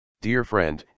Dear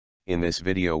friend, in this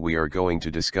video we are going to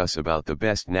discuss about the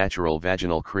best natural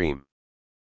vaginal cream.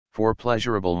 For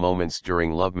pleasurable moments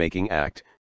during lovemaking act,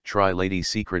 try Lady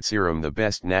Secret Serum, the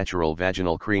best natural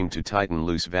vaginal cream to tighten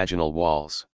loose vaginal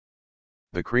walls.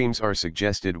 The creams are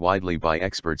suggested widely by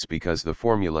experts because the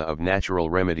formula of natural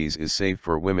remedies is safe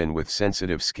for women with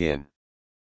sensitive skin.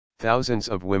 Thousands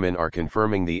of women are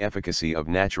confirming the efficacy of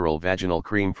natural vaginal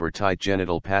cream for tight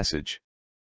genital passage.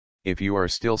 If you are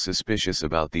still suspicious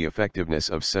about the effectiveness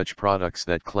of such products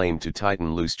that claim to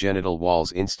tighten loose genital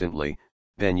walls instantly,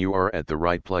 then you are at the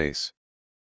right place.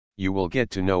 You will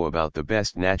get to know about the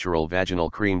best natural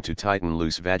vaginal cream to tighten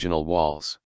loose vaginal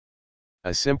walls.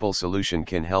 A simple solution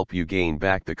can help you gain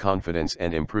back the confidence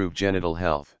and improve genital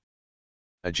health.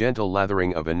 A gentle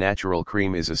lathering of a natural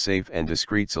cream is a safe and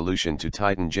discreet solution to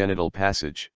tighten genital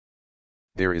passage.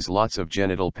 There is lots of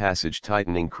genital passage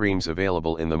tightening creams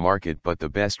available in the market, but the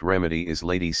best remedy is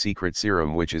Lady Secret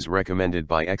Serum, which is recommended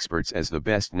by experts as the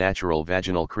best natural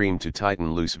vaginal cream to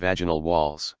tighten loose vaginal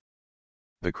walls.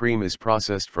 The cream is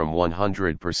processed from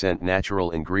 100%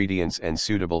 natural ingredients and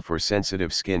suitable for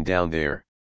sensitive skin down there.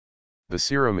 The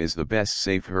serum is the best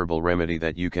safe herbal remedy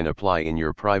that you can apply in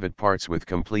your private parts with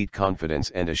complete confidence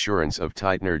and assurance of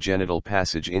tightener genital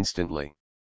passage instantly.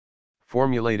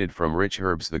 Formulated from rich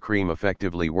herbs, the cream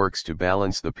effectively works to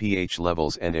balance the pH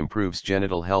levels and improves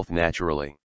genital health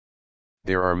naturally.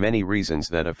 There are many reasons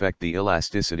that affect the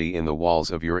elasticity in the walls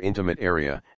of your intimate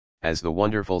area, as the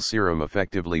wonderful serum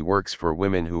effectively works for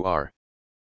women who are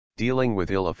dealing with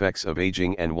ill effects of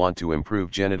aging and want to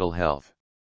improve genital health.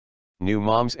 New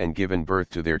moms and given birth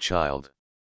to their child.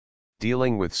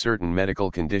 Dealing with certain medical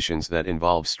conditions that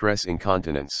involve stress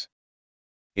incontinence.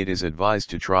 It is advised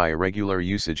to try a regular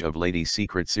usage of Lady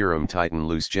Secret Serum tighten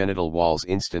loose genital walls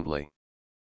instantly.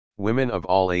 Women of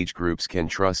all age groups can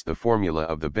trust the formula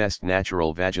of the best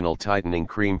natural vaginal tightening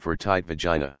cream for tight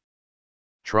vagina.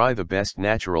 Try the best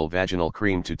natural vaginal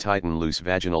cream to tighten loose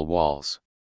vaginal walls.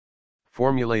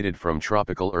 Formulated from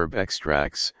tropical herb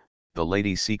extracts, the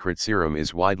Lady Secret Serum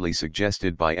is widely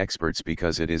suggested by experts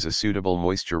because it is a suitable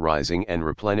moisturizing and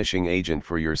replenishing agent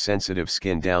for your sensitive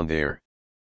skin down there.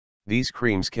 These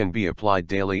creams can be applied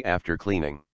daily after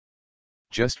cleaning.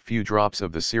 Just few drops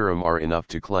of the serum are enough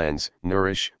to cleanse,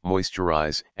 nourish,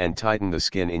 moisturize, and tighten the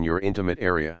skin in your intimate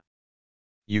area.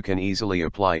 You can easily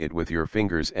apply it with your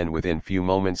fingers, and within few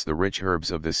moments the rich herbs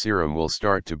of the serum will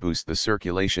start to boost the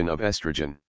circulation of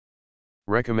estrogen.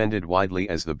 Recommended widely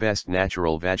as the best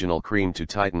natural vaginal cream to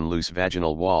tighten loose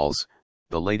vaginal walls,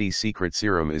 the Lady Secret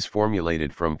Serum is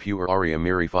formulated from pure Aurea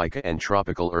mirifica and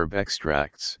tropical herb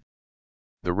extracts.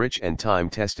 The rich and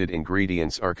time-tested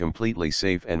ingredients are completely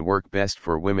safe and work best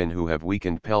for women who have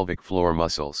weakened pelvic floor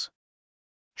muscles.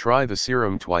 Try the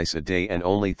serum twice a day, and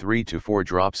only 3 to 4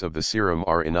 drops of the serum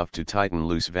are enough to tighten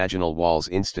loose vaginal walls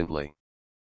instantly.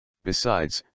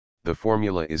 Besides, the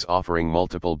formula is offering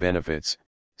multiple benefits,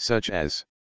 such as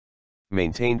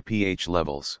maintained pH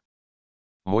levels,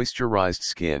 moisturized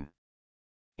skin,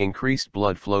 increased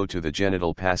blood flow to the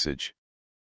genital passage,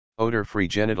 odor-free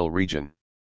genital region.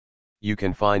 You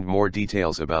can find more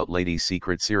details about Lady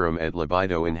Secret Serum at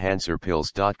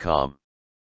libidoenhancerpills.com.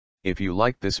 If you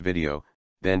liked this video,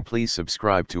 then please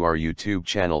subscribe to our YouTube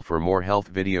channel for more health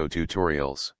video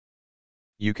tutorials.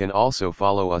 You can also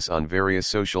follow us on various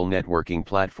social networking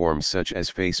platforms such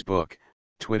as Facebook,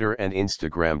 Twitter and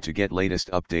Instagram to get latest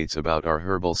updates about our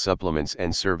herbal supplements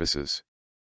and services.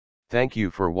 Thank you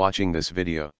for watching this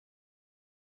video.